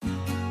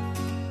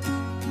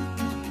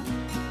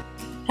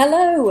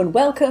Hello and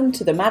welcome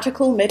to the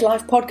Magical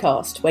Midlife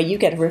Podcast, where you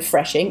get a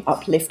refreshing,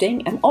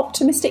 uplifting and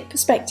optimistic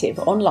perspective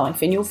on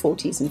life in your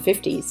 40s and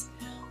 50s.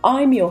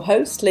 I'm your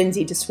host,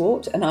 Lindsay de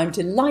Swart, and I'm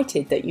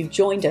delighted that you've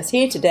joined us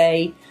here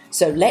today,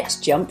 so let's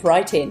jump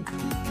right in.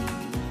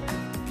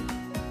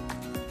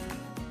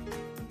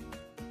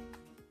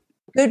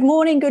 Good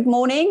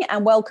morning,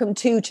 and welcome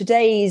to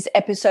today's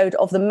episode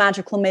of the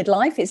Magical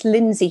Midlife. It's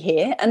Lindsay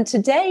here, and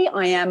today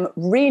I am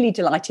really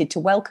delighted to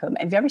welcome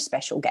a very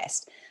special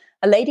guest,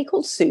 a lady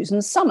called Susan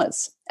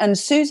Summers. And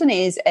Susan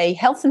is a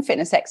health and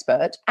fitness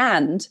expert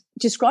and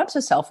describes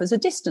herself as a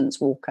distance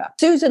walker.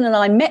 Susan and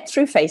I met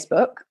through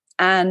Facebook,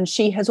 and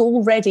she has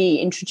already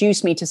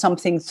introduced me to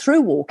something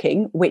through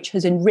walking, which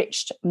has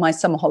enriched my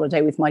summer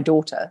holiday with my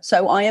daughter.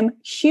 So I am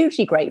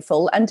hugely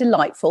grateful and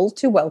delightful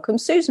to welcome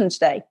Susan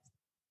today.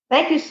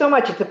 Thank you so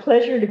much. It's a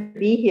pleasure to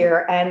be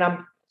here, and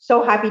I'm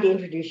so happy to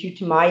introduce you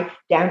to my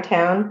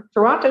downtown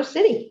Toronto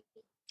city.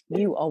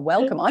 You are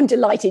welcome. I'm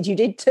delighted you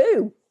did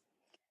too.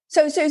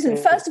 So, Susan,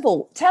 first of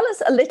all, tell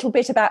us a little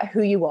bit about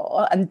who you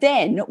are, and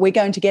then we're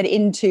going to get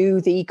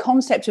into the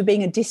concept of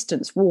being a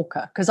distance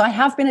walker, because I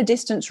have been a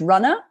distance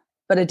runner,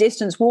 but a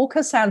distance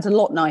walker sounds a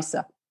lot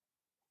nicer.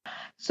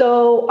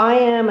 So I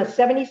am a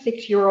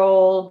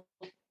 76-year-old,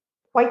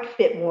 quite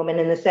fit woman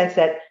in the sense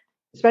that,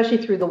 especially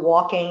through the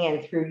walking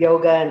and through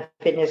yoga and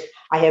fitness,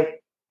 I have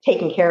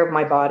taken care of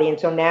my body. And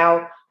so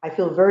now I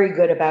feel very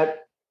good about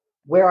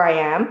where I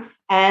am.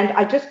 And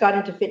I just got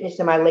into fitness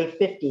in my late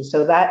 50s.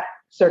 So that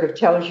sort of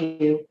tells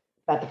you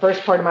about the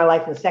first part of my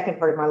life and the second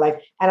part of my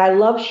life. And I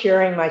love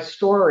sharing my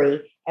story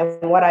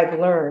and what I've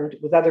learned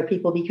with other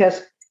people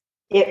because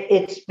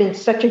it's been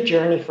such a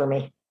journey for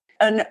me.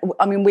 And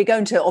I mean, we're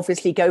going to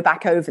obviously go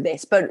back over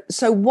this, but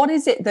so what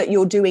is it that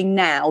you're doing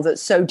now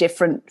that's so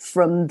different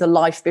from the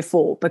life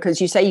before?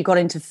 Because you say you got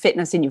into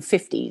fitness in your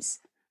 50s.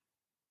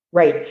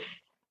 Right.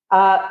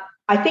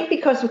 I think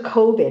because of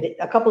COVID,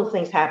 a couple of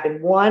things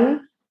happened.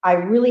 One, I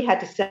really had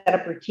to set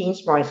up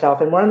routines for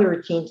myself. And one of the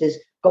routines is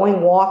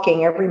going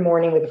walking every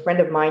morning with a friend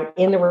of mine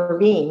in the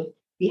ravine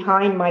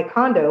behind my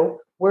condo,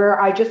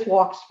 where I just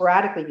walked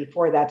sporadically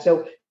before that.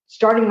 So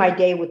starting my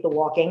day with the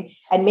walking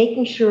and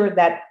making sure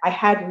that I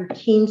had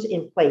routines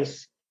in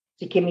place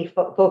to keep me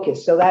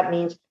focused. So that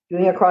means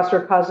doing a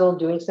crossword puzzle,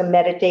 doing some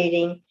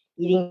meditating,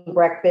 eating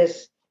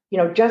breakfast,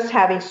 just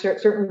having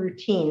certain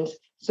routines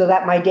so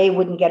that my day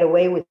wouldn't get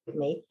away with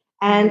me.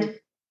 And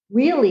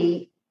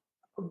really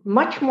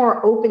much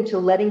more open to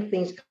letting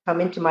things come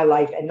into my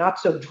life and not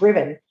so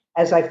driven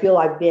as I feel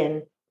I've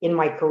been in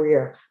my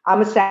career.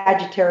 I'm a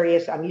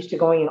Sagittarius. I'm used to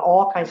going in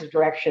all kinds of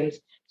directions.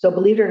 So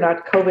believe it or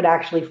not, COVID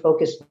actually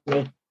focused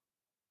me.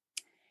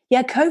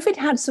 Yeah, COVID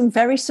had some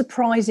very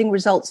surprising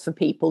results for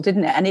people,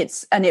 didn't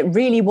it? And it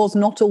really was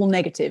not all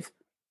negative.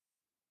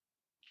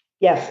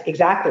 Yes,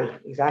 exactly.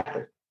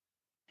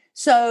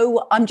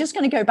 So I'm just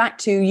going to go back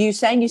to you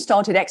saying you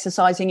started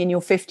exercising in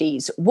your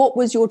 50s. What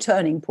was your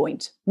turning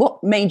point?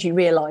 What made you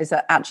realize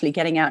that actually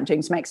getting out and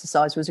doing some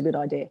exercise was a good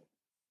idea?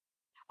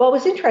 Well, it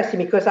was interesting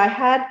because I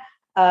had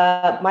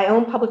my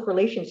own public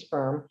relations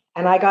firm,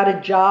 and I got a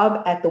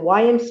job at the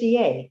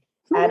YMCA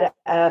at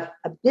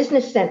a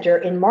business center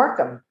in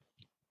Markham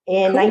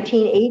in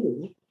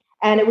 1980.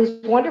 And it was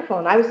wonderful.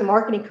 And I was the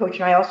marketing coach,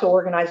 and I also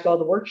organized all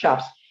the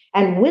workshops.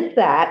 And with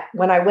that,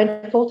 when I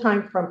went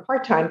full-time from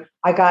part-time,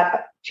 I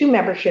got 2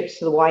 memberships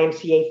to the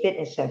YMCA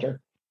Fitness Center.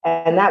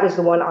 And that was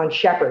the one on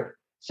Shepherd.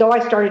 So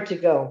I started to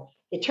go.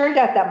 It turned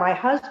out that my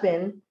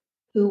husband,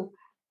 who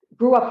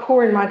grew up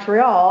poor in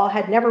Montreal,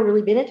 had never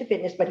really been into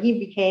fitness, but he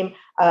became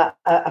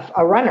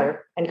a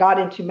runner and got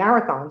into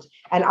marathons.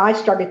 And I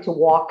started to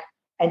walk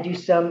and do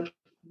some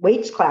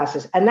weights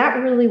classes. And that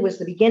really was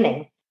the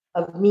beginning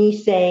of me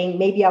saying,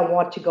 maybe I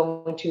want to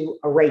go into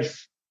a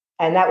race.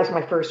 And that was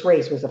my first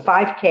race. It was a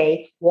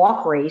 5K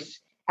walk race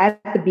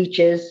at the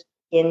beaches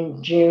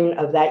in June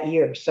of that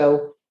year.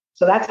 So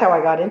that's how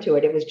I got into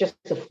it. It was just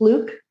a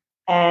fluke,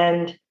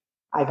 and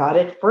I got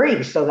it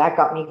free. So that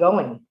got me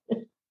going.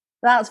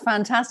 That's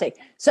fantastic.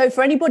 So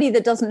for anybody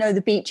that doesn't know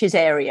the beaches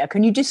area,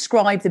 can you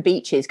describe the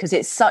beaches? Because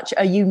it's such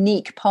a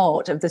unique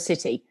part of the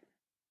city.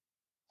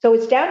 So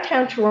it's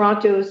downtown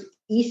Toronto's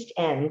East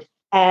End,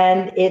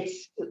 and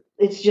it's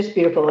just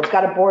beautiful. It's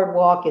got a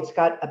boardwalk, it's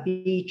got a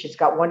beach, it's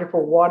got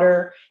wonderful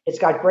water, it's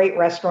got great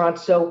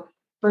restaurants. So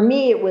for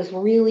me, it was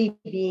really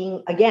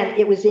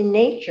it was in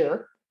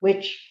nature,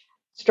 which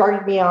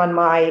started me on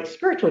my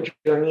spiritual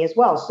journey as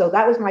well. So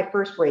that was my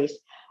first race.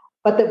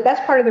 But the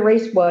best part of the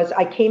race was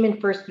I came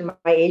in first in my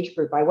age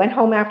group. I went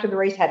home after the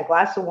race, had a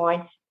glass of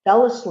wine,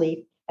 fell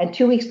asleep, and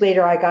 2 weeks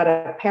later, I got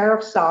a pair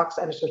of socks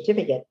and a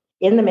certificate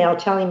in the mail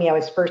telling me I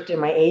was first in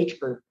my age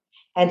group.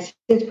 And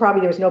since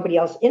probably there was nobody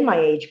else in my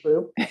age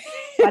group,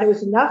 but it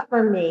was enough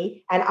for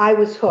me, and I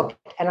was hooked.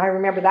 And I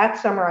remember that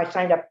summer I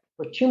signed up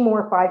for 2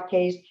 more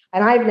 5Ks,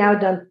 and I've now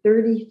done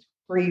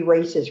 33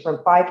 races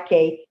from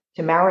 5K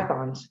to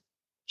marathons,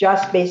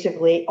 just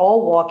basically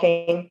all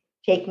walking,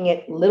 taking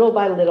it little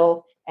by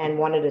little and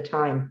one at a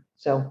time.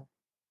 So,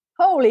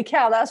 holy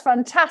cow, that's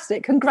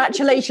fantastic.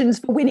 Congratulations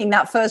for winning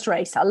that first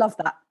race. I love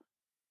that.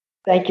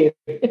 Thank you.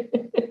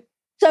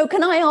 So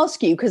can I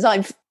ask you, because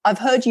I've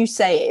heard you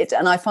say it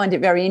and I find it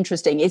very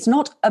interesting. It's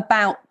not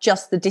about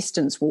just the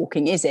distance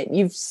walking, is it?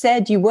 You've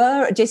said you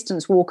were a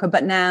distance walker,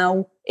 but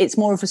now it's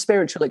more of a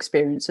spiritual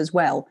experience as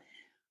well.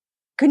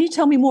 Can you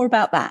tell me more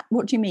about that?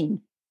 What do you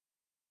mean?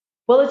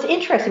 Well, it's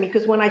interesting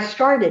because when I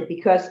started,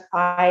 because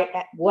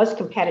I was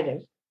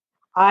competitive,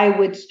 I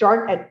would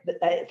start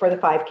for the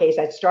 5Ks.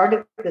 I'd start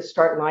at the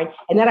start line,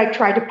 and then I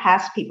tried to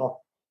pass people.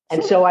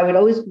 And so I would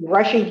always be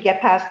rushing to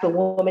get past the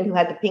woman who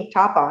had the pink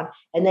top on,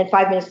 and then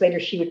 5 minutes later,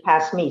 she would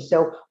pass me.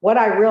 So what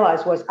I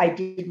realized was I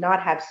did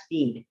not have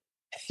speed.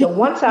 So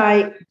once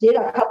I did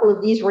a couple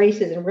of these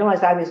races and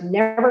realized I was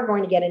never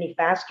going to get any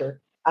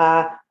faster,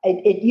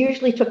 it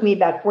usually took me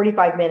about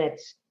 45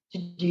 minutes to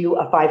do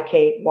a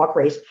 5K walk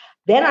race.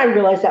 Then I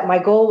realized that my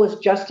goal was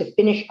just to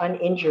finish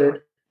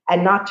uninjured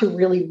and not to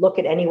really look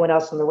at anyone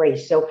else in the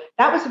race. So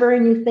that was a very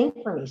new thing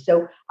for me.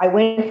 So I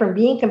went from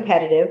being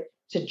competitive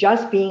to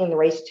just being in the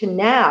race to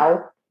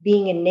now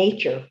being in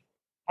nature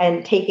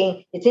and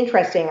it's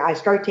interesting. I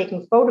started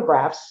taking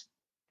photographs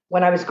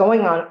when I was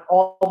going on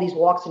all these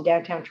walks in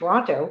downtown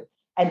Toronto,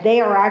 and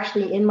they are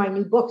actually in my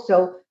new book.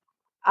 So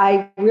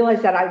I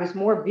realized that I was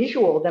more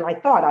visual than I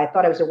thought. I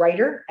thought I was a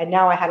writer, and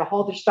now I had a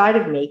whole other side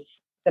of me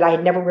that I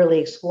had never really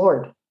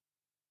explored.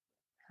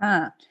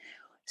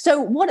 So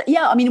what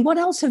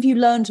else have you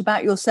learned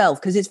about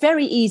yourself? Because it's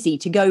very easy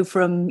to go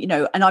from,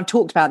 and I've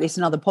talked about this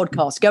in other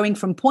podcasts, going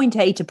from point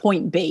A to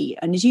point B.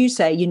 And as you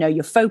say,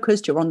 you're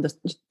focused, you're on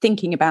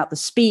thinking about the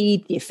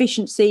speed, the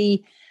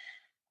efficiency,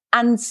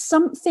 and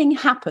something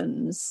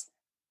happens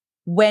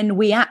when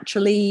we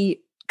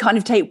actually kind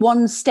of take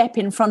one step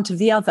in front of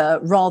the other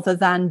rather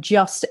than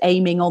just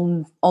aiming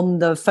on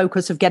the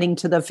focus of getting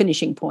to the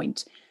finishing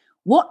point.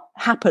 What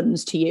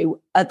happens to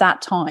you at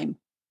that time?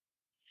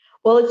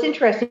 Well, it's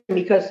interesting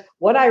because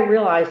what I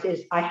realized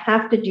is I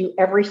have to do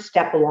every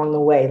step along the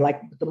way, like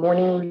the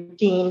morning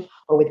routine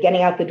or with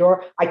getting out the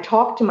door. I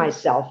talk to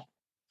myself.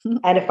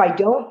 And if I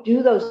don't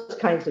do those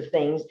kinds of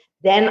things,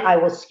 then I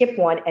will skip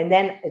one. And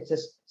then it's a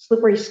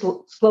slippery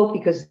slope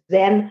because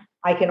then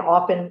I can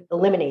often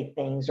eliminate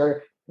things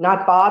or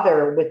not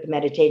bother with the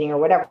meditating or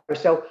whatever.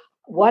 So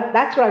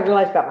that's what I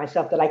realized about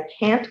myself, that I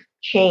can't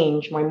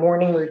change my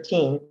morning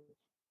routine.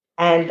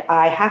 And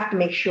I have to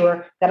make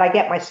sure that I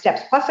get my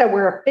steps. Plus, I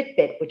wear a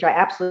Fitbit, which I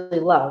absolutely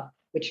love,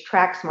 which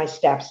tracks my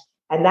steps.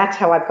 And that's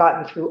how I've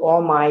gotten through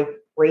all my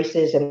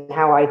races and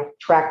how I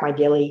track my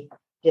daily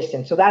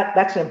distance. So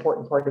that's an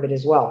important part of it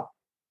as well.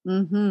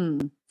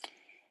 Mm-hmm.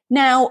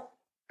 Now,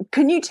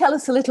 can you tell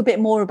us a little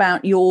bit more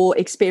about your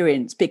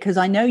experience? Because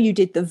I know you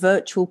did the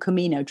virtual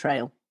Camino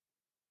Trail.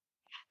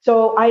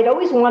 So I'd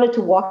always wanted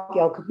to walk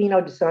El Camino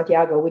de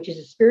Santiago, which is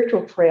a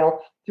spiritual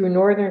trail through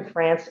northern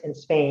France and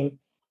Spain.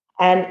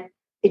 And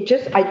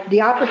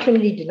the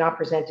opportunity did not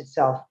present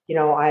itself.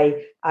 I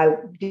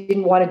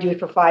didn't want to do it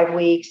for 5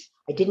 weeks.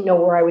 I didn't know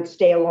where I would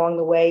stay along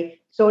the way.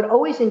 So it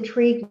always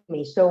intrigued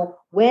me. So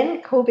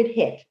when COVID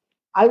hit,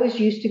 I was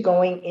used to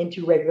going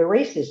into regular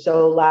races.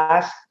 So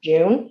last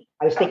June,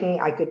 I was thinking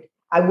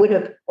I would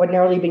have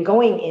ordinarily been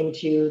going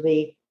into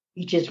the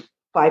Beaches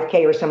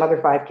 5K or some other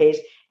 5Ks.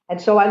 And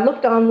so I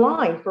looked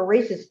online for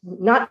races,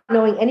 not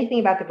knowing anything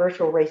about the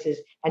virtual races,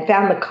 and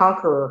found the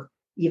Conqueror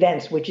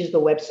Events, which is the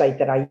website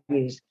that I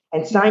use,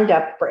 and signed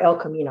up for El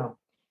Camino.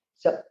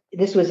 So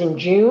this was in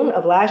June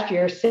of last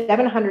year,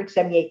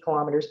 778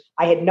 kilometers.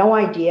 I had no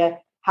idea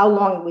how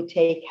long it would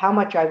take, how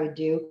much I would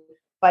do,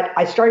 but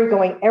I started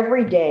going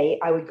every day.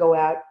 I would go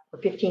out for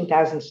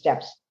 15,000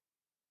 steps.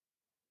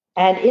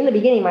 And in the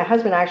beginning, my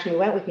husband actually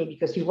went with me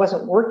because he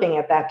wasn't working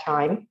at that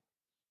time.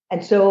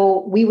 And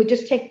so we would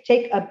just take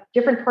a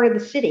different part of the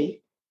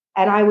city,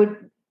 and I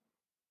would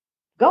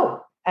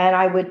go and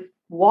I would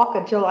walk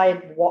until I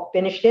had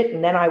finished it,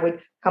 and then I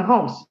would come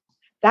home.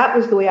 That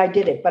was the way I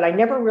did it. But I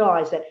never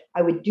realized that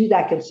I would do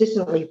that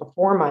consistently for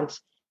 4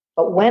 months.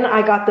 But when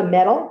I got the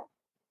medal,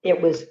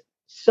 it was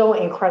so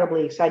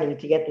incredibly exciting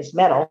to get this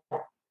medal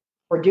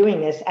for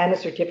doing this and a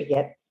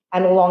certificate.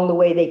 And along the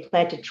way, they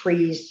planted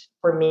trees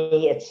for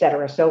me,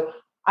 etc. So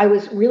I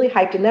was really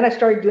hyped. And then I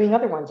started doing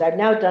other ones. I've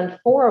now done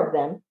 4 of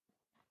them.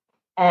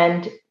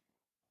 And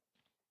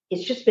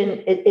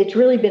it's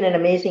really been an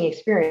amazing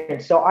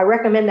experience. So I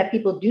recommend that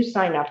people do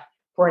sign up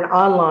for an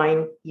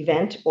online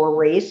event or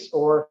race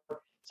or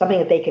something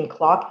that they can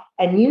clock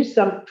and use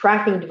some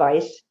tracking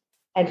device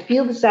and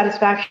feel the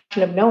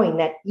satisfaction of knowing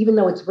that even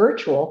though it's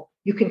virtual,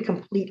 you can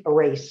complete a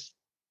race.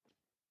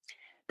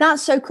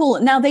 That's so cool.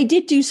 Now, they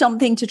did do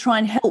something to try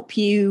and help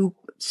you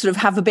sort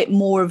of have a bit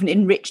more of an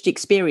enriched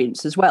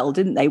experience as well,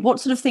 didn't they? What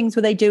sort of things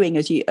were they doing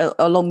as you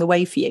along the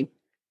way for you?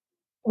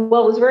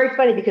 Well, it was very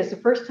funny because the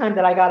first time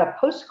that I got a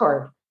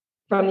postcard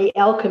from the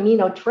El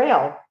Camino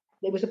Trail,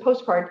 it was a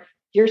postcard.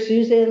 Dear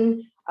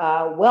Susan,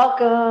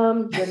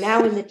 welcome. You're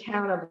now in the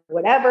town of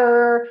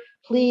whatever.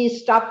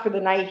 Please stop for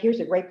the night. Here's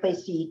a great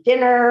place to eat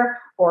dinner,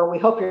 or we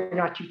hope you're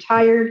not too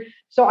tired.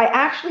 So I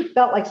actually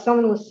felt like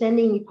someone was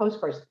sending me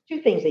postcards.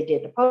 2 things they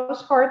did, the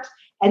postcards,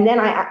 and then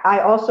I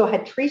also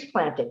had trees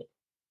planted.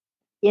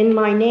 in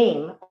my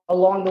name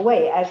along the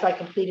way as I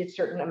completed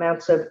certain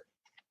amounts of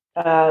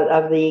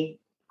the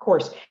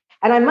course.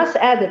 And I must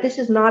add that this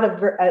is not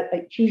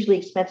a hugely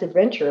expensive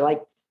venture.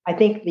 Like, I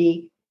think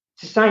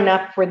to sign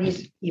up for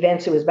these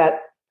events, it was about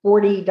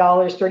 $40,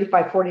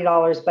 $35,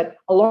 $40. But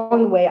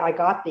along the way, I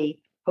got the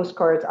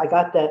postcards, I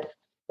got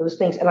those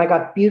things, and I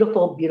got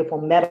beautiful,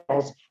 beautiful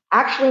medals,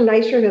 actually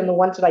nicer than the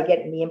ones that I get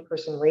in the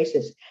in-person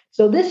races.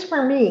 So this,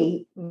 for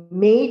me,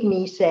 made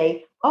me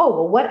say, oh,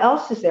 well, what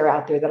else is there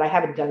out there that I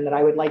haven't done that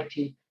I would like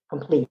to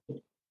complete?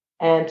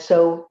 And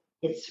so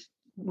it's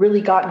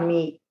really gotten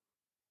me,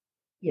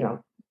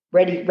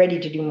 ready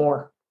to do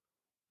more.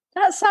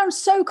 That sounds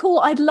so cool.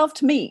 I'd love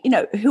to meet,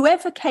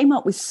 whoever came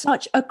up with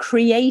such a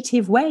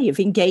creative way of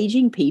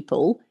engaging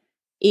people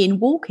in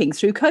walking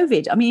through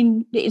COVID. I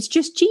mean, it's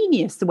just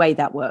genius the way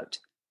that worked.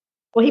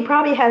 Well, they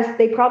probably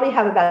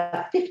have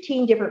about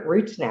 15 different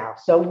routes now.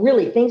 So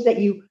really things that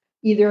you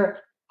either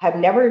have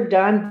never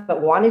done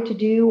but wanted to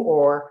do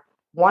or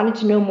wanted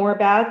to know more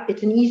about.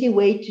 It's an easy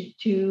way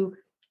to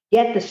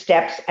get the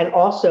steps and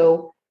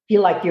also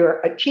feel like you're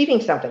achieving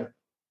something.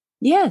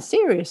 Yeah,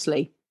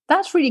 seriously.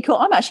 That's really cool.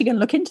 I'm actually going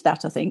to look into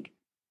that, I think.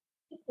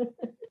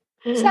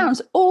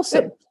 Sounds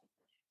awesome. Good.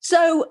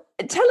 So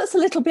tell us a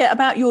little bit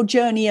about your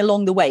journey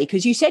along the way,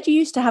 because you said you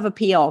used to have a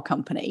PR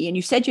company and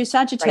you said you're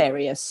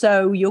Sagittarius, right.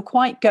 So you're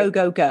quite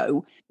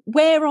go.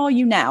 Where are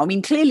you now? I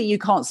mean, clearly you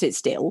can't sit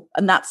still,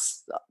 and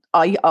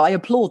I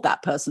applaud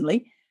that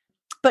personally.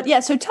 But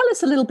yeah, so tell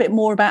us a little bit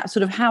more about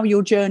sort of how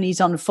your journey's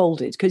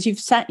unfolded, because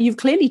you've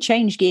clearly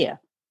changed gear.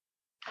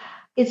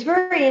 It's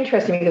very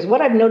interesting because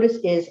what I've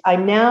noticed is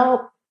I'm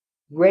now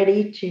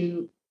ready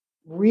to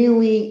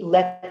really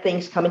let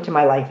things come into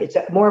my life. It's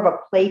more of a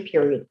play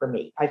period for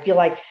me. I feel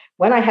like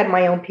when I had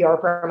my own PR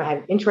firm, I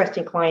had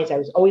interesting clients. I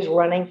was always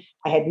running.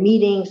 I had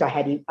meetings.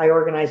 I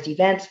organized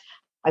events.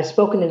 I've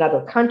spoken in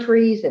other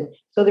countries. And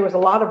so there was a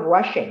lot of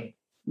rushing.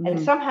 Mm-hmm.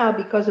 And somehow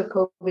because of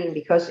COVID and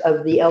because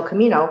of the El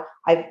Camino,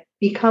 I've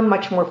become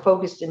much more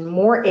focused and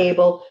more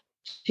able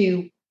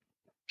to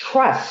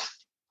trust.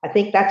 I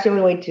think that's the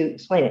only way to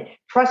explain it.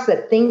 Trust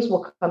that things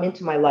will come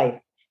into my life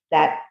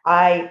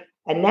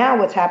and now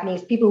what's happening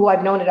is people who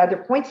I've known at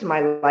other points in my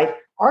life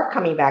are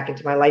coming back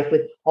into my life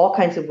with all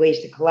kinds of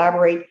ways to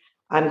collaborate.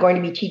 I'm going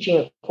to be teaching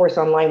a course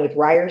online with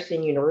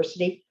Ryerson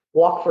University,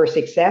 Walk for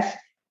Success,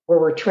 where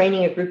we're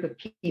training a group of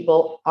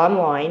people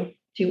online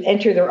to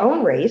enter their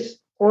own race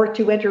or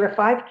to enter a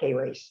 5K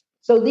race.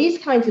 So these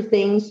kinds of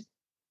things,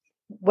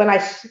 when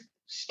I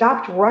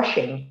stopped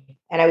rushing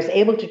and I was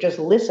able to just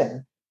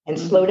listen and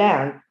slow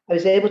down, I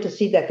was able to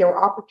see that there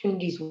were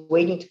opportunities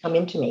waiting to come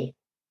into me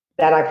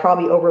that I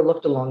probably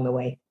overlooked along the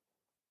way.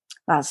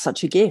 That's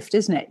such a gift,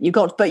 isn't it? You've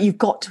got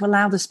to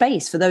allow the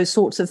space for those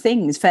sorts of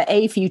things, for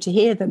A, for you to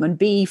hear them, and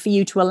B, for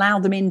you to allow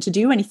them in to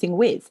do anything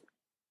with.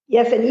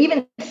 Yes, and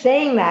even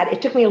saying that,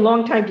 it took me a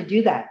long time to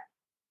do that.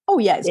 Oh,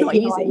 yeah, it's not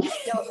easy.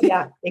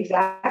 Yeah,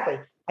 exactly.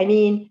 I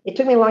mean, it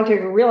took me a long time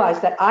to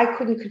realize that I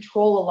couldn't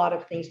control a lot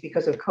of things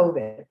because of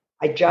COVID.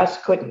 I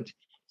just couldn't.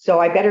 So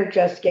I better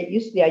just get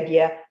used to the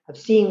idea of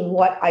seeing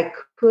what I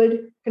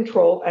could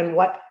control and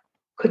what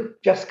could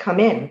just come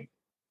in.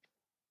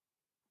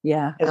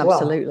 Yeah,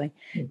 absolutely.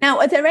 Well. Now,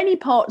 are there any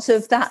parts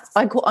of that?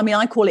 I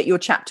call it your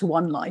chapter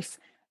 1 life,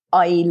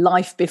 i.e.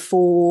 life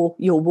before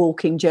your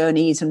walking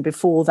journeys and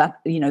before that,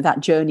 that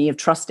journey of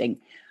trusting.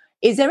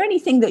 Is there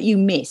anything that you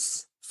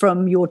miss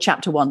from your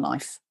chapter 1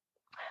 life?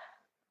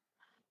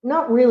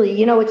 Not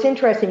really. It's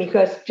interesting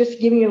because just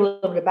giving you a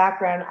little bit of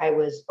background, I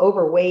was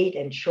overweight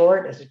and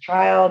short as a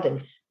child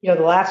and, the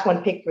last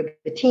one picked for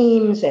the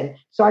teams. And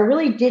so I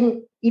really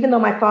didn't, even though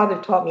my father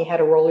taught me how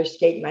to roller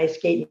skate and ice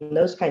skate and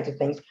those kinds of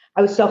things,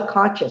 I was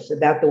self-conscious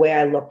about the way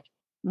I looked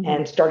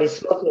and started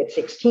smoking at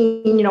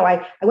 16.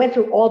 I went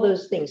through all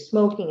those things,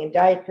 smoking and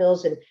diet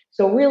pills. And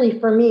so really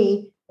for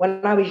me,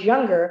 when I was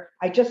younger,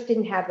 I just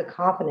didn't have the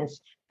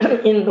confidence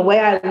in the way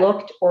I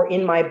looked or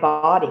in my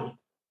body.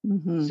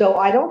 Mm-hmm. So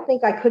I don't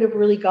think I could have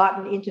really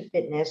gotten into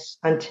fitness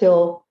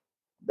until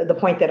the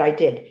point that I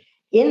did.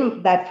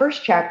 In that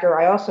first chapter,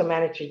 I also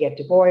managed to get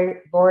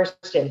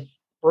divorced and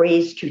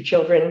raised 2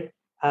 children,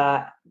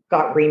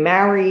 got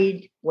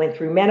remarried, went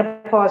through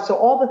menopause. So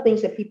all the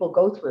things that people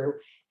go through.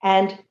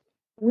 And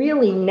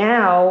really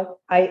now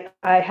I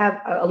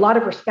have a lot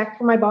of respect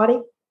for my body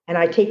and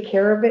I take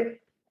care of it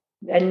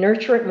and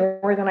nurture it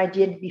more than I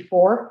did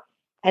before.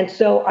 And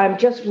so I'm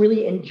just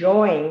really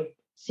enjoying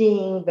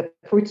seeing the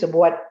fruits of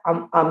what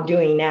I'm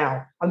doing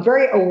now. I'm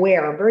very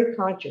aware, I'm very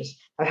conscious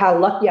of how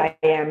lucky I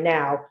am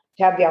now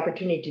to have the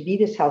opportunity to be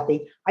this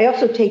healthy. I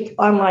also take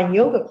online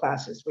yoga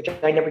classes, which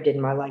I never did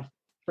in my life,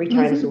 3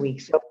 times a week.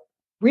 So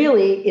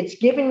really, it's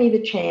given me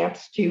the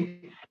chance to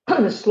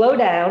slow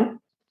down,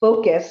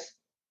 focus,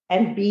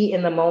 and be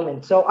in the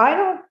moment. So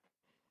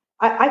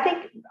I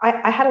think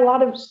I had a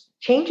lot of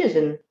changes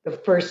in the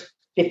first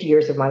 50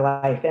 years of my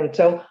life. And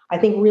so I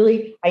think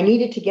really I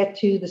needed to get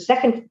to the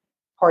second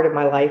part of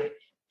my life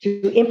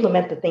to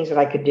implement the things that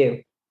I could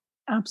do.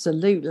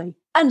 Absolutely.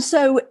 And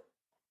so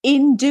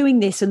in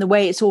doing this and the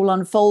way it's all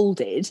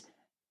unfolded,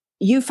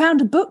 you found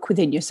a book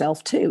within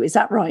yourself too. Is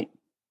that right?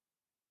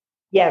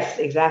 Yes,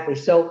 exactly.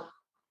 So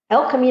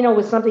El Camino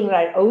was something that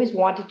I always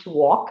wanted to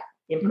walk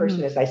in Hmm.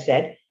 person, as I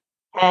said.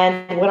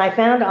 And when I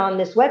found on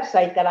this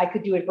website that I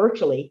could do it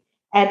virtually,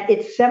 and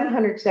it's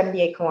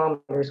 778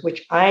 kilometers,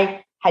 which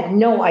I had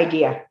no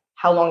idea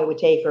how long it would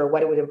take or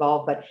what it would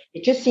involve, but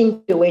it just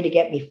seemed a way to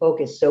get me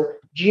focused. So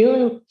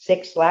June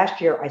 6th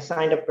last year, I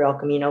signed up for El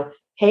Camino,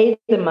 paid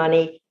the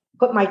money,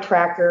 put my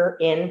tracker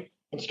in,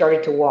 and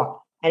started to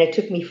walk. And it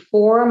took me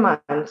 4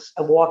 months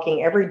of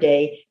walking every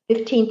day,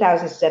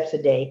 15,000 steps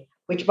a day,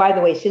 which, by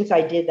the way, since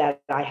I did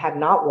that, I have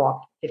not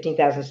walked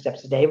 15,000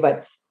 steps a day,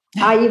 but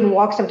I even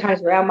walk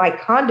sometimes around my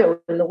condo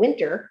in the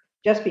winter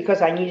just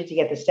because I needed to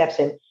get the steps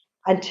in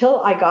until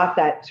I got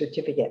that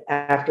certificate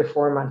after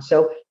 4 months.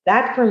 So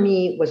that for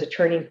me was a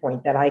turning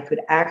point that I could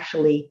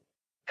actually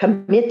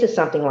commit to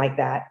something like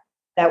that.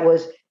 That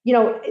was, the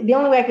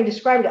only way I can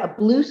describe it, a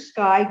blue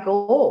sky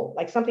goal,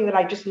 like something that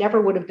I just never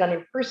would have done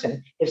in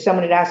person if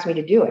someone had asked me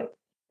to do it.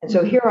 And so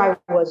Hmm. here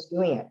I was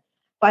doing it.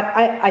 But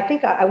I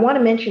think I want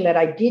to mention that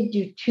I did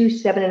do two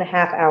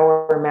 7.5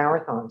 hour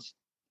marathons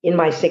in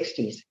my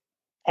 60s.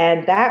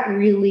 And that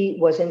really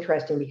was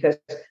interesting because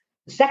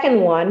the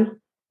second one,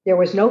 there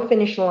was no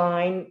finish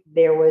line.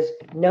 There was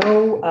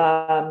no,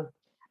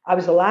 I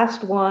was the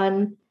last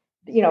one.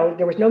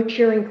 There was no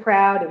cheering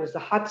crowd. It was the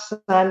hot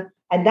sun.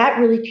 And that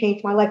really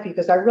changed my life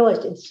because I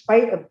realized, in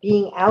spite of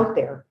being out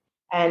there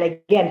and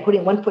again,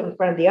 putting one foot in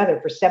front of the other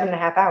for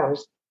 7.5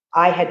 hours,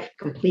 I had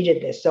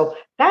completed this. So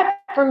that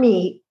for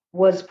me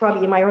was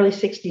probably in my early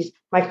 60s,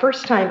 my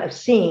first time of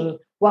seeing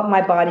what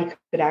my body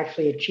could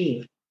actually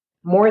achieve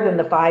more than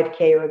the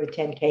 5K or the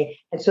 10K.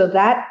 And so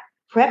that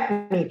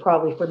prepped me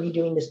probably for me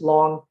doing this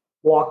long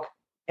walk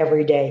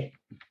every day.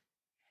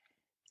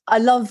 I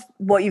love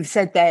what you've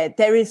said there.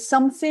 There is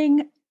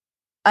something,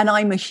 and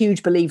I'm a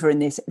huge believer in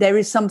this, there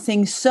is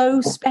something so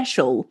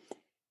special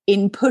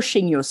in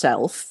pushing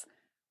yourself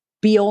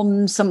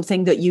beyond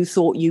something that you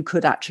thought you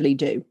could actually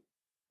do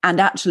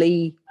and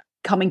actually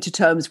coming to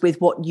terms with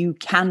what you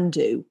can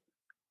do.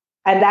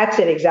 And that's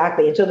it,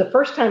 exactly. And so the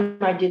first time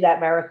I did that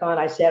marathon,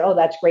 I said, oh,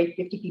 that's great.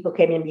 50 people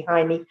came in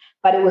behind me.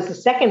 But it was the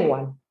second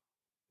one,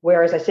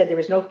 where, as I said, there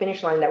was no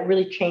finish line, that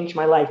really changed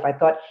my life. I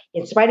thought,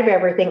 in spite of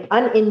everything,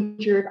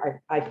 uninjured,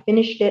 I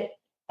finished it.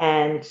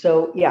 And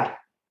so, yeah,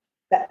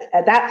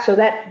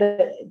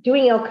 that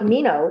doing El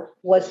Camino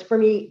was for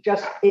me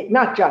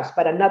not just,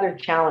 but another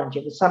challenge.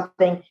 It was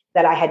something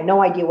that I had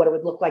no idea what it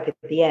would look like at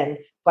the end,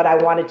 but I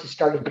wanted to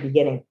start at the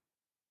beginning.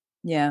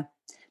 Yeah.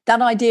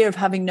 That idea of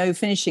having no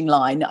finishing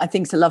line, I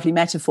think, is a lovely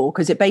metaphor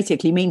because it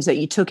basically means that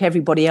you took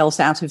everybody else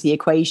out of the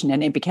equation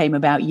and it became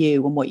about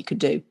you and what you could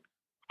do.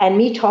 And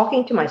me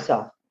talking to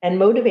myself and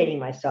motivating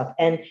myself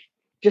and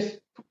just,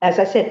 as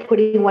I said,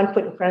 putting one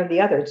foot in front of the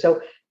other.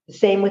 So the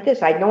same with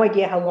this. I had no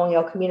idea how long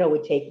El Camino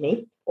would take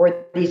me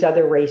or these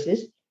other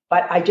races,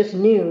 but I just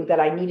knew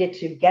that I needed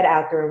to get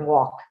out there and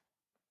walk.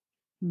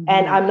 Mm-hmm.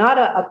 And I'm not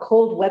a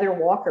cold weather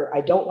walker. I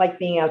don't like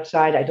being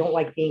outside. I don't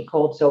like being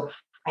cold. So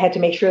I had to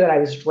make sure that I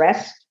was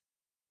dressed.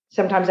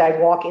 Sometimes I'd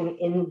walk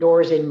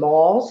indoors in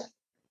malls,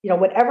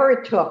 whatever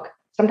it took,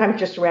 sometimes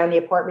just around the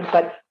apartment.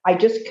 But I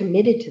just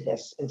committed to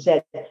this and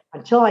said,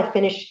 until I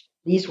finish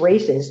these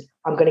races,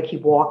 I'm going to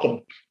keep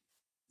walking.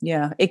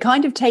 Yeah. It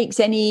kind of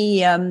takes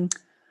any,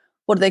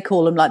 what do they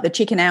call them? Like the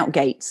chicken out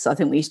gates, I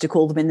think we used to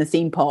call them in the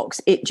theme parks.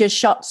 It just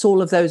shuts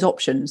all of those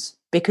options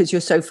because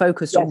you're so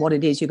focused on what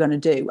it is you're going to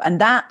do. And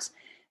that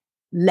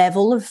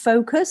level of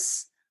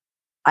focus,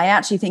 I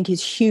actually think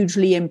is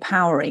hugely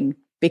empowering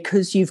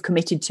because you've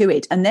committed to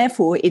it. And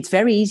therefore, it's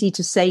very easy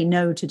to say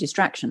no to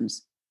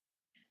distractions.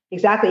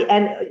 Exactly.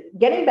 And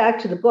getting back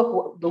to the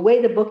book, the way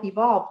the book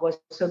evolved was,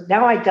 so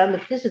now I'd done the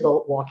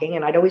physical walking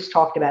and I'd always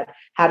talked about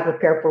how to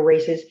prepare for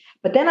races.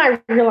 But then I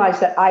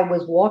realized that I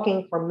was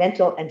walking for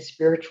mental and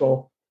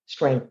spiritual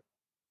strength,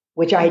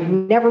 which I had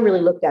never really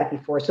looked at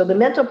before. So the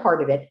mental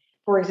part of it,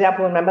 for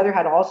example, when my mother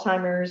had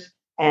Alzheimer's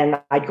and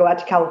I'd go out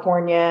to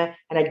California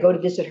and I'd go to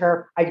visit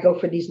her, I'd go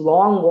for these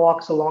long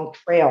walks along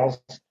trails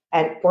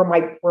and for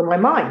my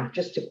mind,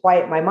 just to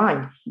quiet my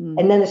mind.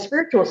 And then the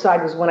spiritual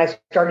side was when I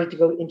started to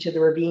go into the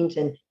ravines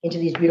and into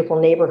these beautiful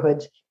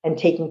neighborhoods and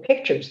taking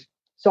pictures.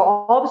 So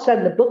all of a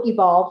sudden the book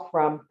evolved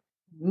from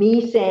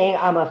me saying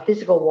I'm a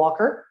physical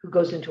walker who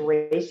goes into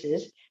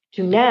races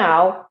to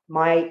now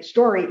my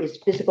story is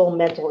physical,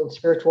 mental, and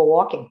spiritual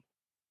walking.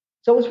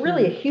 So it was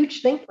really a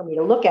huge thing for me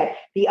to look at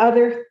the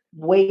other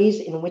ways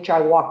in which I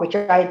walk, which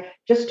I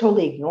just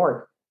totally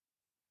ignored.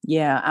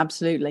 Yeah,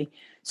 absolutely.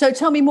 So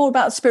tell me more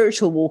about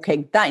spiritual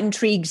walking. That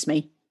intrigues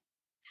me.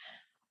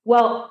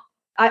 Well,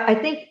 I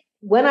think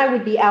when I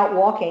would be out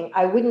walking,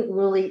 I wouldn't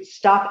really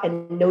stop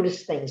and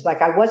notice things.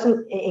 Like I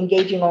wasn't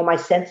engaging all my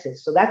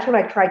senses. So that's what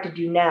I tried to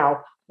do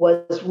now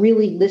was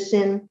really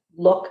listen,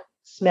 look,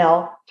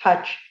 smell,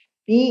 touch,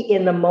 be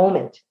in the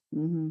moment.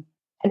 Mm-hmm.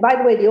 And by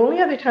the way, the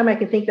only other time I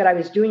can think that I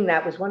was doing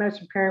that was when I was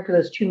preparing for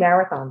those 2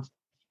 marathons.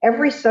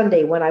 Every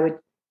Sunday when I would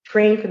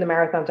train for the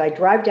marathons, I'd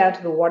drive down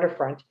to the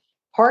waterfront,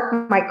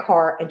 park my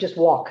car and just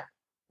walk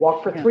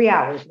for 3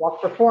 hours,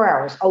 walk for 4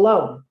 hours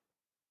alone.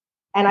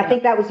 And I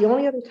think that was the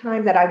only other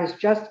time that I was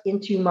just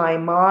into my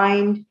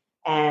mind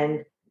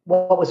and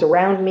what was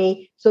around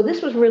me. So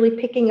this was really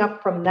picking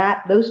up from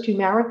those two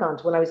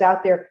marathons when I was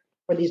out there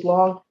for these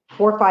long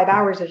 4 or 5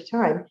 hours at a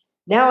time.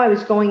 Now I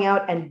was going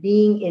out and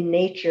being in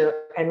nature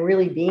and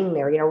really being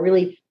there,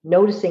 really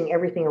noticing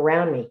everything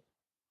around me.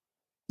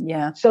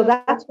 Yeah. So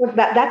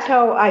that's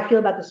how I feel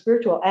about the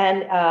spiritual.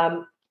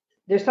 And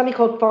there's something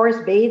called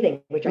forest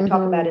bathing, which I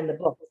talk about in the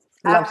book.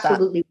 Love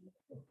Absolutely.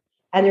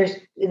 And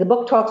the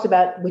book talks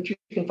about, which you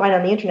can find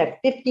on the internet,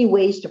 50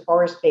 ways to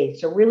forest bathe.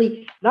 So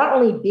really not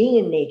only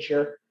being in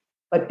nature,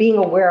 but being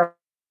aware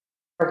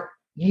of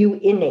you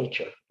in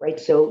nature, right?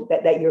 So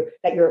that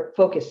you're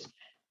focused.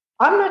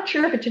 I'm not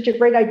sure if it's such a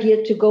great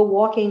idea to go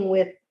walking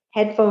with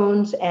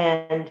headphones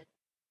and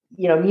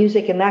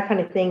music and that kind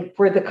of thing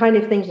for the kind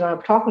of things that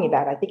I'm talking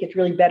about. I think it's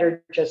really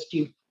better just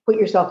to put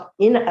yourself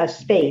in a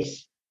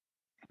space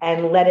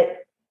and let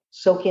it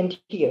soak into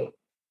you.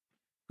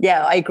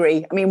 Yeah, I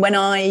agree. I mean, when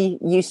I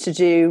used to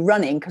do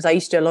running, because I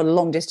used to do a lot of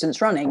long distance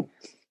running,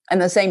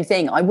 and the same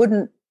thing, I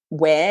wouldn't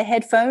wear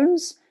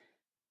headphones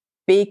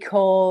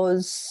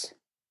because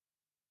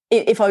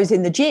if I was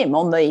in the gym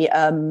on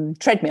the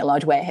treadmill,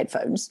 I'd wear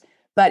headphones.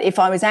 But if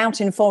I was out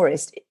in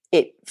forest,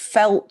 it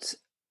felt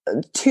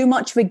too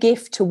much of a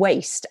gift to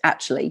waste,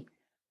 actually,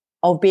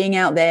 of being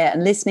out there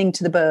and listening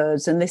to the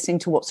birds and listening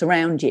to what's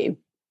around you.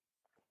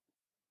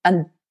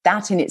 And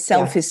that in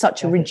itself is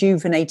such a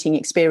rejuvenating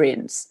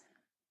experience.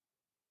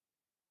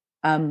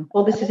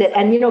 Well, this is it.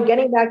 And,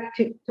 getting back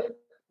to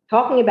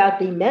talking about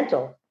the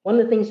mental, one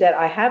of the things that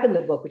I have in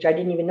the book, which I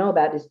didn't even know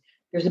about, is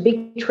there's a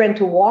big trend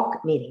to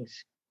walk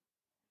meetings.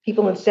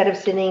 People, instead of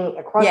sitting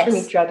across from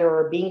each other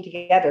or being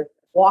together,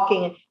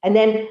 walking, and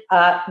then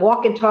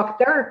walk and talk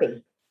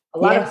therapy. A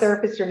lot of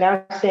therapists are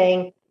now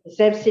saying,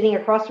 instead of sitting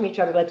across from each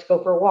other, let's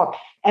go for a walk.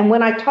 And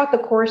when I taught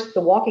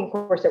the walking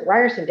course at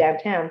Ryerson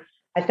downtown,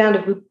 I found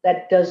a group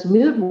that does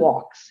mood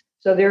walks.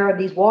 So there are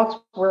these walks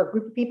where a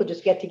group of people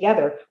just get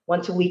together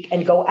once a week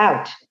and go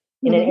out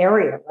in an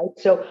area, right?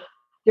 So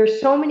there's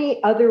so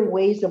many other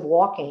ways of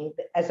walking,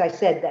 as I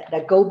said,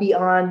 that go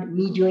beyond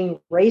me doing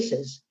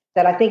races,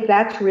 that I think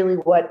that's really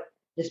what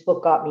this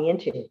book got me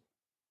into.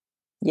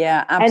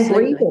 Yeah,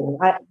 absolutely. And breathing.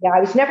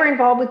 I was never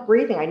involved with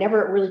breathing. I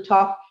never really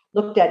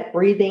looked at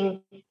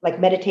breathing, like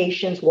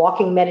meditations,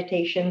 walking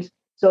meditations.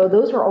 So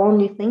those were all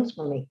new things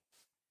for me.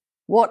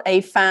 What a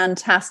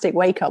fantastic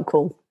wake-up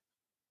call.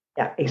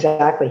 Yeah,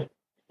 exactly.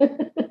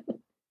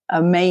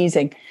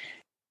 Amazing.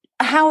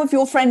 How have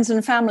your friends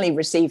and family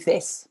received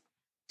this?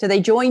 Do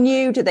they join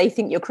you? Do they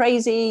think you're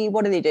crazy?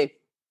 What do they do?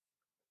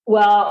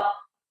 Well,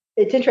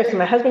 it's interesting.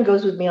 My husband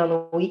goes with me on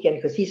the weekend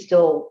because he's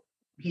still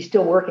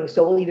working.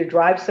 So we'll either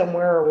drive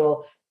somewhere or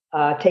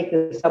we'll take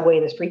the subway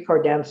and the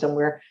streetcar down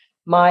somewhere.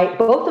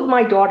 Both of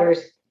my daughters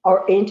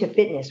are into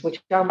fitness,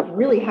 which I'm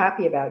really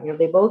happy about.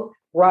 They both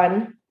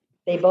run.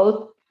 They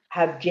both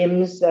have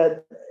gyms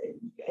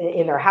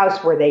in their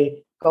house where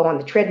they go on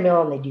the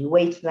treadmill and they do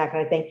weights and that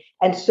kind of thing.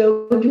 And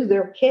so do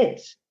their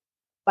kids.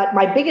 But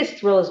my biggest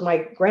thrill is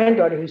my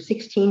granddaughter, who's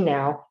 16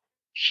 now.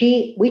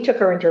 We took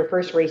her into her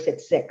first race at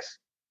 6,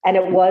 and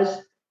it was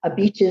a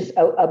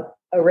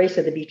race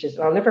of the beaches.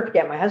 And I'll never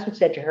forget, my husband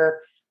said to her,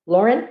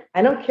 "Lauren,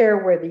 I don't care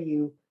whether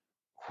you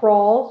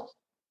crawl,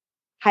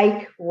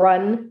 hike,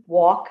 run,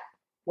 walk,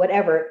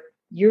 whatever,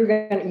 you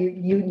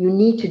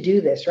need to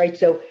do this," right?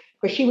 So,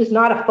 because she was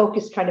not a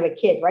focused kind of a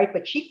kid, right?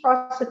 But she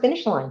crossed the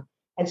finish line.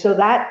 And so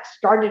that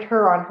started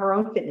her on her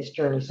own fitness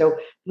journey. So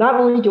not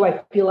only do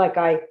I feel like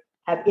I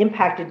have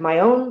impacted my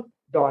own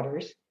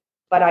daughters,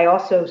 but I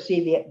also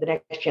see the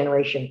next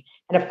generation.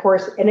 And of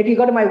course, and if you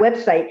go to my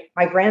website,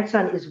 my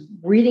grandson is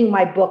reading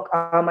my book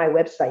on my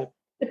website.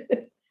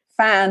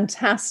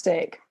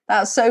 Fantastic.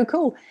 That's so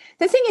cool.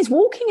 The thing is,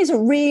 walking is a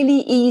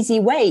really easy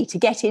way to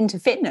get into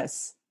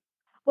fitness.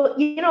 Well,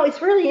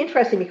 it's really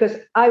interesting because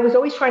I was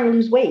always trying to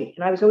lose weight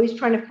and I was always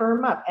trying to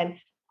firm up.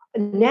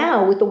 And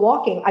now with the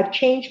walking, I've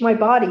changed my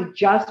body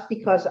just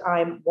because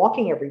I'm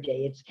walking every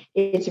day.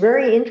 It's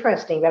very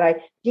interesting that I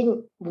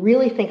didn't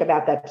really think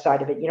about that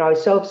side of it. I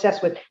was so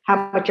obsessed with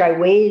how much I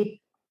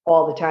weighed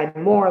all the time,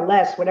 more or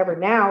less, whatever.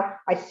 Now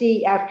I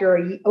see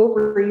after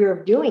over a year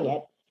of doing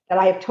it that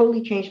I have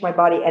totally changed my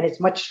body and it's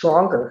much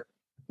stronger.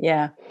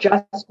 Yeah.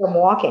 Just from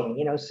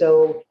walking,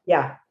 so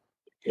yeah.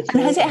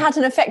 And has it had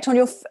an effect on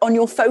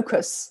your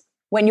focus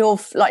when you're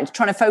like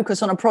trying to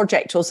focus on a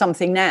project or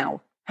something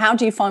now? How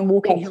do you find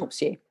walking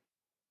helps you?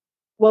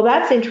 Well,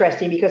 that's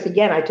interesting because,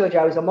 again, I told you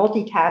I was a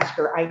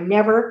multitasker. I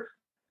never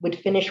would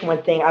finish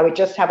one thing. I would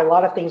just have a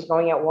lot of things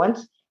going at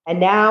once. And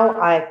now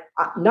I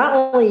not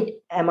only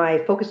am I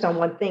focused on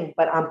one thing,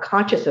 but I'm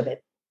conscious of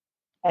it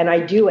and I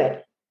do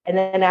it. And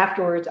then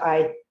afterwards,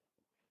 I,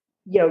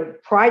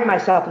 pride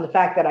myself in the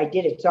fact that I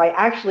did it. So I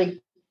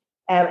actually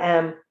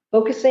am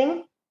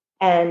focusing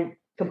and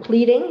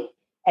completing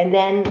and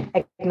then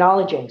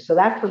acknowledging. So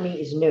that for me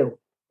is new.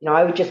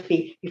 I would just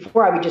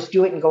before I would just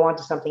do it and go on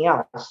to something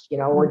else,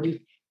 or do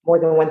more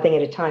than one thing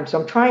at a time.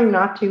 So I'm trying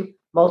not to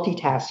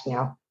multitask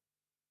now.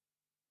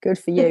 Good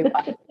for you.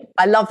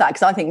 I love that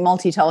because I think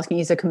multitasking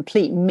is a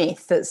complete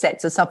myth that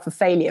sets us up for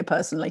failure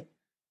personally.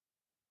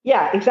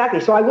 Yeah,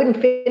 exactly. So I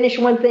wouldn't finish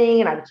one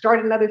thing and I would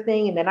start another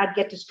thing and then I'd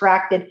get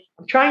distracted.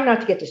 I'm trying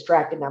not to get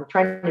distracted now. I'm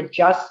trying to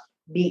just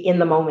be in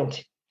the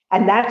moment.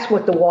 And that's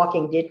what the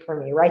walking did for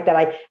me, right? That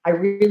I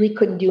really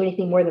couldn't do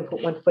anything more than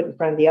put one foot in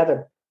front of the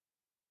other.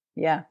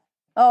 Yeah.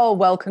 Oh,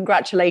 well,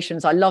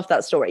 congratulations. I love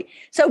that story.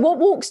 So what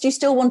walks do you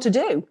still want to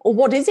do? Or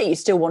what is it you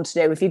still want to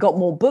do? Have you got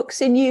more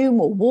books in you,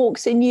 more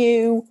walks in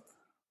you?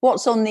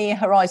 What's on the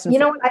horizon? You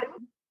know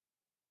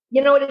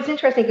what? It's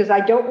interesting because I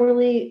don't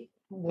really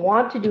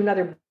want to do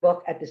another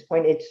book at this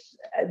point. It's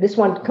this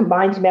one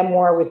combines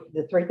memoir with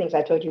the three things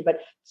I told you.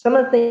 But some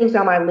of the things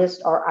on my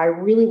list are I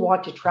really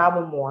want to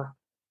travel more,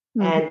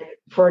 and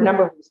for a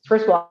number of reasons.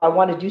 First of all, I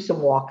want to do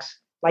some walks,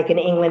 like in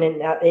England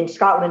and in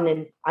Scotland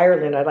and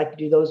Ireland. I'd like to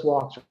do those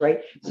walks, right?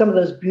 Some of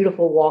those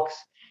beautiful walks,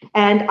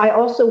 and I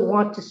also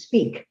want to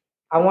speak.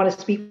 I want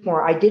to speak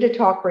more. I did a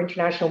talk for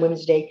International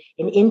Women's Day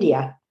in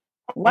India.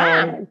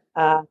 Wow.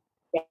 And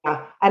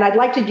yeah, and I'd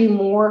like to do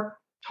more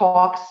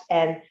talks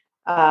and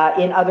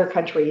in other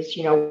countries,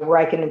 you know, where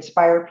I can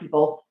inspire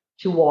people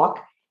to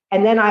walk.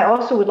 And then I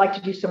also would like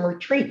to do some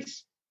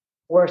retreats,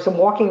 or some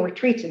walking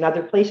retreats in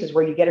other places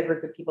where you get a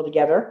group of people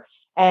together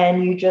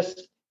and you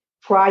just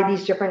try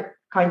these different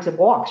kinds of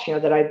walks, you know,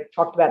 that I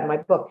talked about in my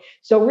book.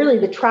 So really,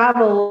 the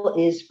travel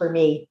is for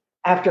me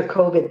after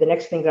COVID the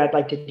next thing that I'd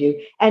like to do,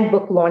 and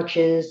book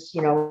launches,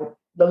 you know,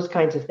 those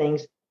kinds of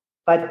things.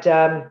 But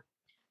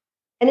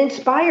and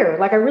inspire.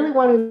 Like I really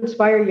want to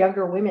inspire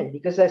younger women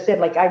because I said,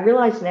 like, I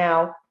realize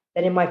now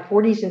that in my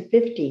 40s and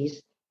 50s,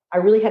 I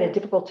really had a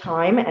difficult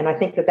time. And I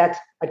think that that's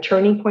a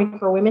turning point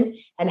for women.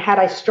 And had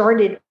I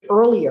started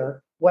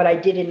earlier what I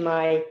did in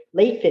my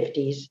late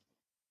 50s,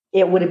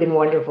 it would have been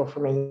wonderful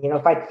for me. You know,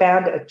 if I'd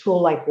found a tool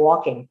like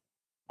walking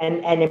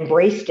and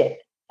embraced it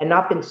and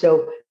not been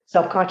so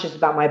self-conscious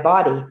about my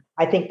body,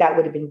 I think that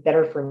would have been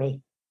better for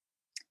me.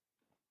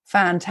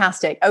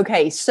 Fantastic.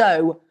 Okay,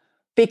 so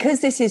because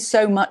this is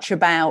so much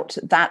about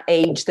that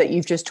age that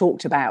you've just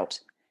talked about,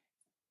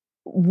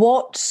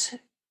 what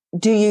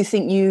do you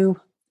think you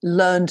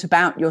learned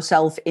about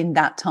yourself in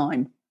that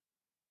time?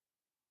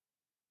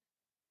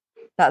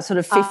 That sort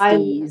of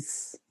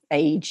 50s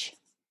age.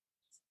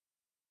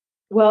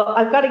 Well,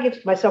 I've got to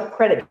give myself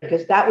credit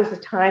because that was the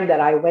time that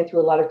I went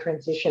through a lot of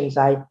transitions.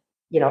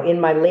 You know,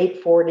 in my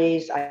late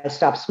 40s, I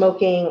stopped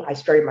smoking. I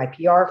started my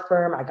PR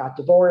firm. I got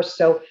divorced.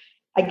 So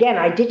again,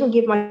 I didn't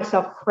give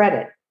myself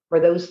credit for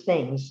those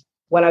things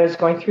when I was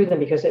going through them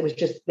because it was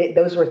just,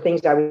 those were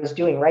things I was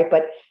doing, right?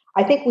 But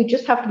I think we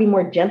just have to be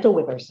more gentle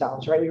with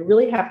ourselves, right? We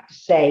really have to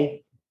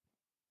say,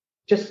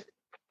 just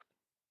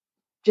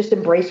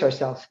embrace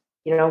ourselves.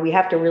 You know, we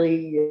have to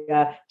really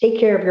take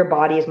care of your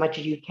body as much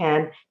as you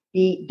can.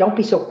 Don't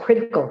be so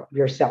critical of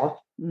yourself,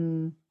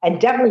 and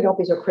definitely don't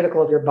be so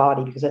critical of your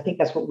body because I think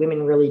that's what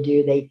women really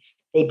do. They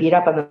beat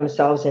up on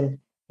themselves, and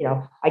you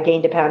know, I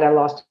gained a pound, I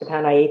lost a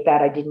pound, I ate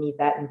that, I didn't eat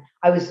that, and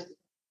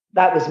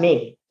that was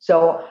me.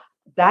 So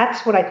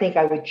that's what I think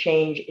I would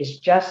change is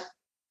just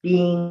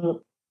being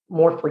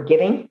more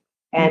forgiving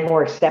and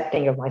more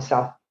accepting of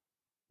myself.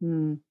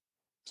 And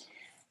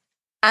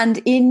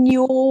in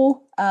your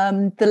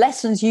the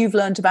lessons you've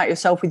learned about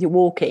yourself with your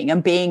walking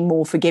and being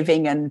more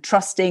forgiving and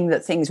trusting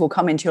that things will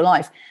come into your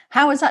life,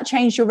 how has that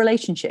changed your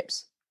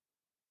relationships?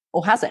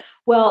 Or has it?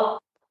 Well,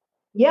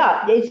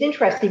 yeah, it's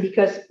interesting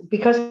because of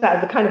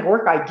the kind of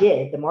work I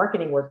did, the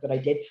marketing work that I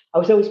did, I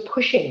was always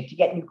pushing to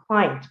get new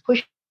clients,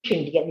 pushing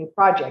to get new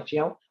projects, you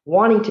know,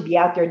 wanting to be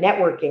out there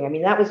networking. I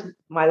mean, that was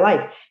my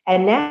life.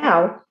 And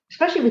now,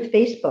 especially with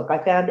Facebook,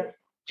 I found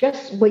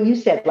just what you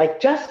said,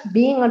 like just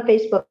being on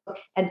Facebook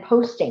and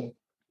posting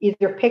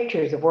either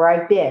pictures of where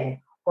I've been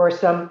or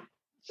some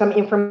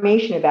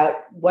information about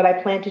what I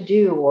plan to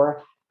do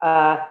or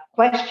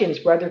questions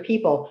for other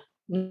people.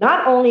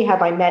 Not only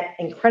have I met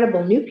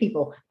incredible new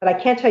people, but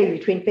I can't tell you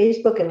between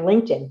Facebook and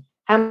LinkedIn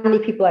how many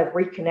people I've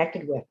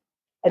reconnected with.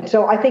 And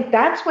so I think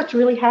that's what's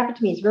really happened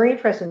to me. It's very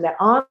interesting that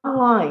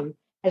online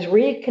has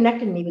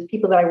reconnected me with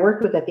people that I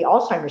worked with at the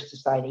Alzheimer's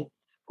Society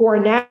who are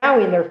now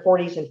in their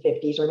 40s and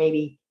 50s, or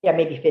maybe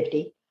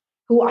 50,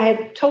 who I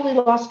had totally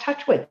lost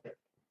touch with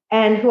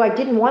and who I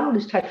didn't want to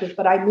lose touch with,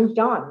 but I moved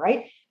on, right?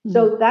 Mm-hmm.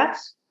 So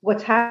that's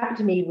what's happened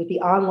to me with the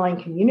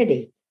online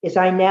community is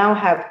I now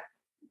have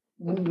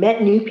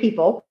met new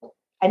people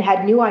and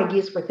had new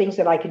ideas for things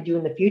that I could do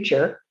in the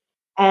future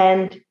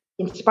and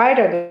inspired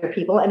other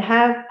people and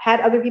have had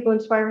other people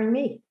inspiring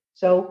me.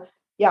 So,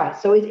 yeah,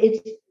 so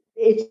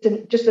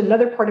it's just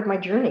another part of my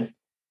journey.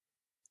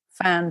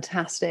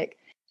 Fantastic.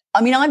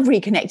 I mean, I've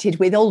reconnected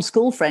with old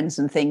school friends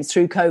and things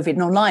through COVID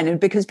and online, and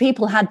because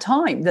people had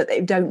time that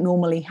they don't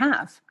normally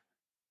have.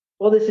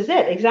 Well, this is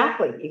it.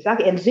 Exactly.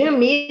 And Zoom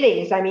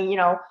meetings. I mean, you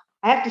know,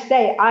 I have to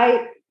say,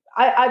 I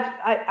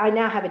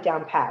now have it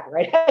down pat,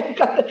 right? I've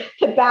got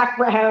the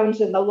backgrounds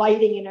and the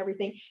lighting and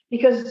everything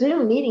because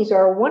Zoom meetings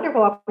are a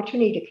wonderful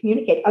opportunity to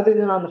communicate other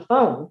than on the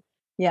phone,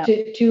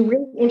 to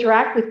really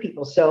interact with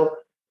people. So,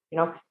 you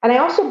know, and I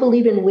also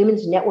believe in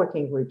women's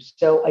networking groups.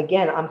 So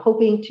again, I'm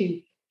hoping to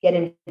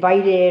get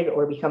invited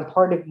or become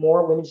part of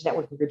more women's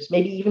networking groups,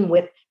 maybe even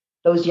with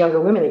those younger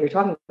women that you're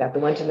talking about, the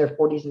ones in their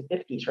 40s and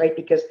 50s, right?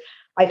 Because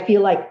I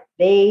feel like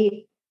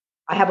I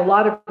have a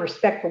lot of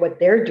respect for what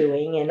they're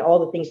doing and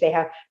all the things they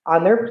have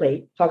on their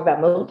plate. Talk about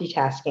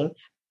multitasking,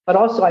 but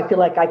also I feel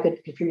like I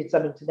could contribute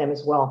something to them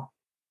as well.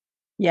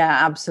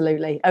 Yeah,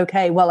 absolutely.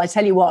 Okay. Well, I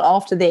tell you what,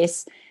 after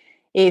this,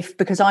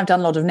 because I've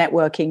done a lot of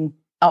networking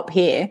up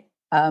here,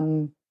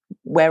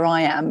 where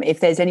I am,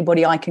 if there's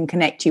anybody I can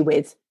connect you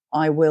with,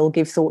 I will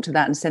give thought to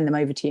that and send them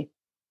over to you.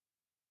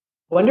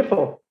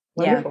 Wonderful.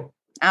 Yeah,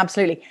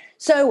 absolutely.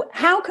 So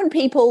how can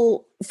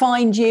people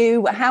find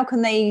you? How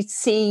can they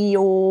see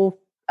your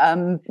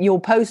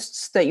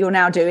posts that you're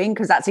now doing?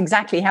 Because that's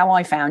exactly how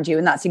I found you.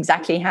 And that's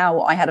exactly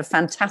how I had a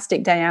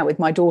fantastic day out with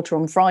my daughter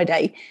on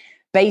Friday,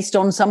 based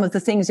on some of the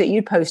things that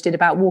you posted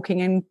about walking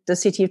in the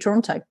city of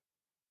Toronto.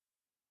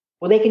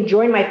 Well, they can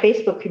join my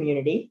Facebook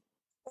community,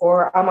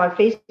 or I'm on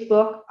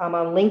Facebook, I'm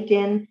on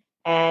LinkedIn,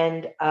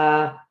 and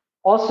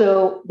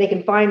also they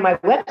can find my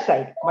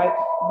website,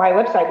 my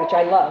website, which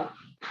I love,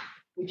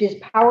 which is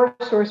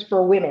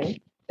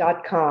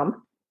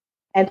powersourceforwomen.com.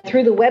 And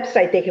through the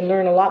website, they can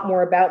learn a lot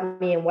more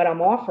about me and what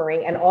I'm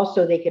offering. And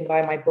also they can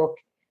buy my book.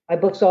 My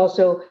book's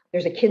also,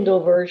 there's a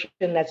Kindle version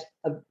that's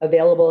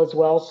available as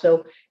well.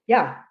 So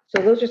yeah,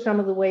 so those are some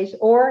of the ways,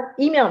 or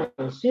email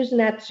me,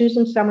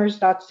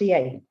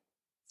 Susan@susansummers.ca.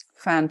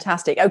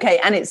 Fantastic. Okay.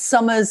 And it's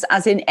Summers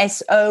as in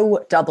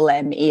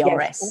SOMMERS.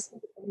 Yes,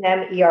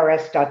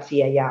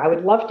 MERS.ca. Yeah. I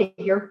would love to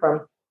hear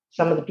from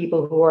some of the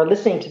people who are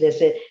listening to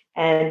this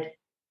and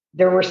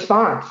their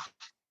response.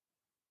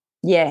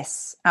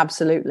 Yes,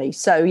 absolutely.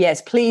 So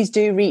yes, please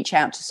do reach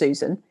out to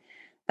Susan.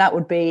 That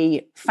would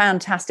be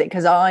fantastic,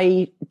 because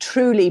I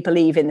truly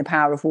believe in the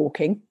power of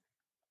walking.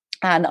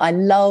 And I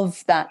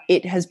love that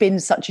it has been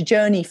such a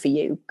journey for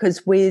you,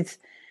 because with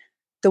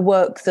the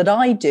work that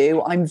I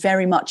do, I'm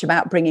very much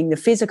about bringing the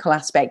physical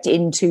aspect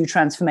into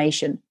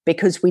transformation,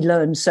 because we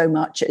learn so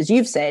much, as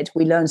you've said,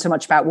 we learn so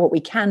much about what we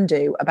can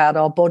do, about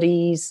our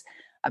bodies,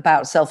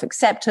 about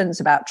self-acceptance,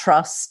 about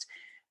trust.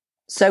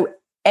 So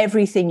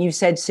everything you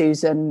said,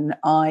 Susan,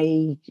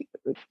 I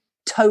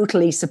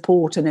totally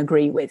support and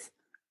agree with.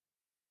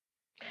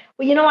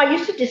 Well, I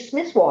used to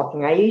dismiss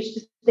walking. I used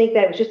to think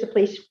that it was just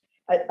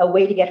a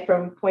way to get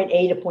from point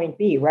A to point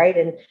B, right?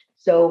 And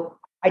so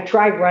I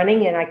tried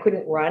running and I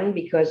couldn't run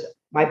because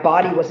my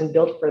body wasn't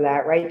built for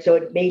that, right? So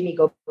it made me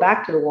go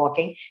back to the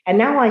walking. And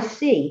now I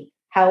see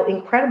how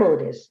incredible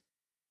it is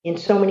in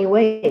so many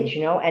ways, and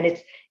you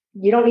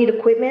don't need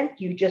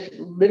equipment. You just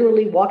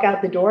literally walk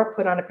out the door,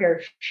 put on a pair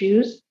of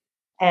shoes,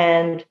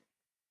 and,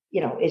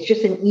 it's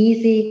just an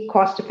easy,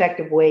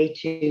 cost-effective way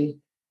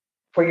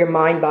for your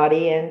mind,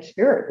 body, and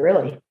spirit,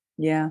 really.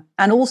 Yeah.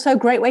 And also a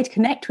great way to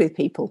connect with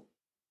people.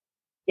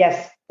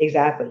 Yes,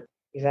 exactly.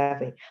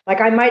 Exactly.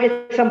 Like I might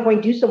at some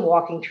point do some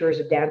walking tours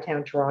of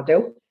downtown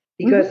Toronto,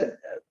 because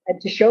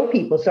to show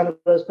people some of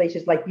those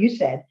places, like you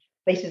said,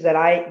 places that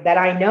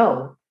I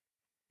know,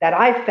 that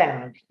I've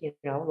found,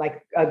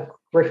 like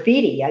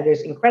graffiti.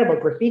 There's incredible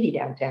graffiti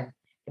downtown.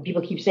 And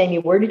people keep saying to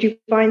me, where did you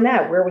find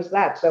that? Where was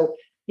that? So,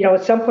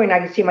 at some point I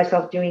can see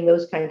myself doing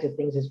those kinds of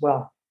things as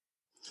well.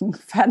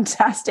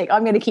 Fantastic.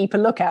 I'm going to keep a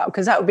lookout,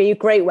 because that would be a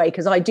great way,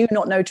 because I do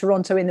not know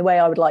Toronto in the way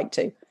I would like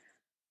to.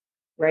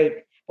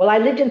 Right. Well, I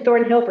lived in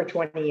Thornhill for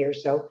 20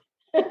 years, so.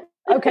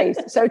 Okay,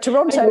 so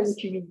Toronto,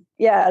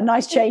 yeah, a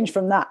nice change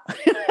from that.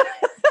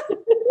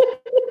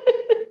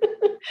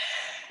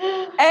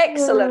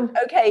 Excellent.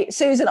 Okay,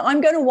 Susan,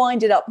 I'm going to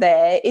wind it up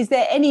there. Is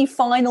there any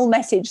final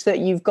message that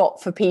you've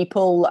got for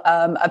people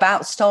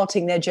about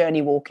starting their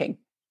journey walking?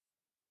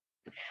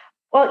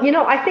 Well,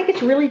 I think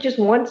it's really just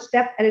one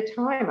step at a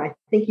time. I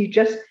think you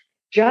just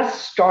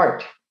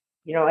start,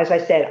 as I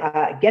said,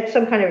 get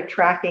some kind of a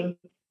tracking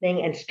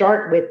thing and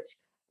start with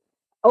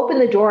open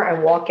the door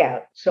and walk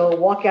out. So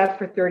walk out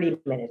for 30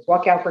 minutes,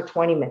 walk out for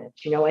 20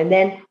 minutes, and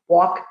then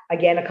walk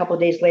again a couple of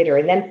days later,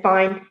 and then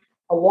find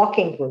a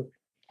walking group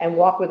and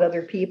walk with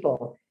other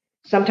people.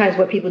 Sometimes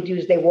what people do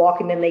is they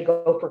walk and then they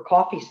go for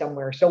coffee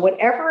somewhere. So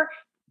whatever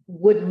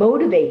would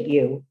motivate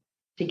you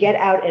to get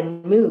out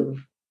and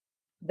move,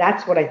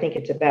 that's what I think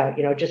it's about.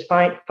 Just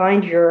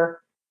find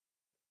your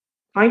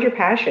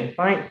passion,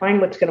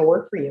 find what's going to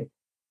work for you.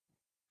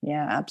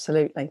 Yeah,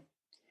 absolutely.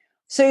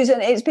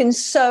 Susan, it's been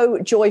so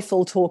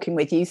joyful talking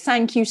with you.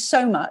 Thank you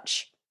so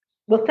much.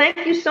 Well,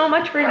 thank you so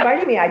much for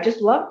inviting me. I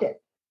just loved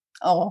it.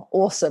 Oh,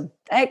 awesome.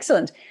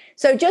 Excellent.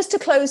 So just to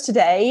close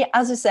today,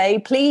 as I say,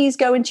 please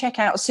go and check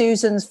out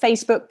Susan's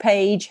Facebook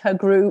page, her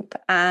group,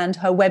 and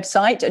her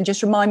website. And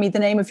just remind me the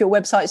name of your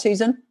website,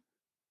 Susan.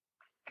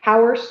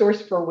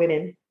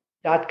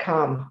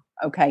 powersourceforwomen.com.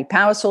 Okay,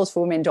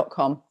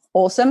 powersourceforwomen.com.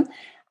 Awesome.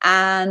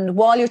 And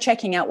while you're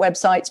checking out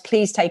websites,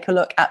 please take a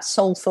look at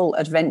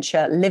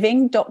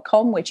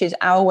soulfuladventureliving.com, which is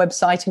our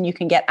website, and you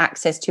can get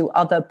access to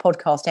other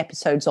podcast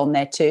episodes on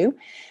there too.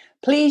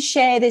 Please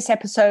share this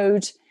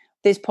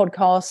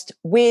podcast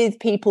with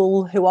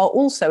people who are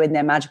also in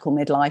their magical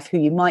midlife, who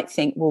you might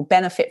think will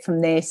benefit from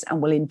this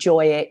and will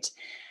enjoy it.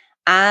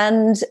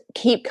 and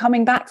keep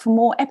coming back for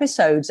more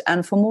episodes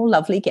and for more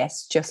lovely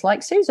guests just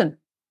like Susan.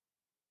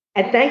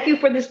 And thank you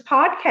for this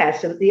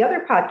podcast and the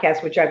other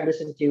podcasts which I've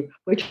listened to,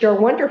 which are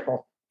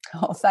wonderful.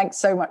 Oh, thanks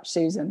so much,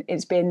 Susan.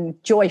 It's been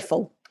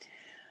joyful.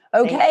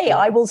 Okay,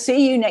 I will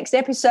see you next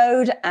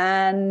episode.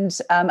 And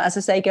as I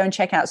say, go and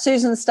check out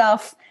Susan's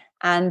stuff.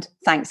 And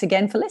thanks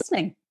again for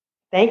listening.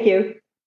 Thank you.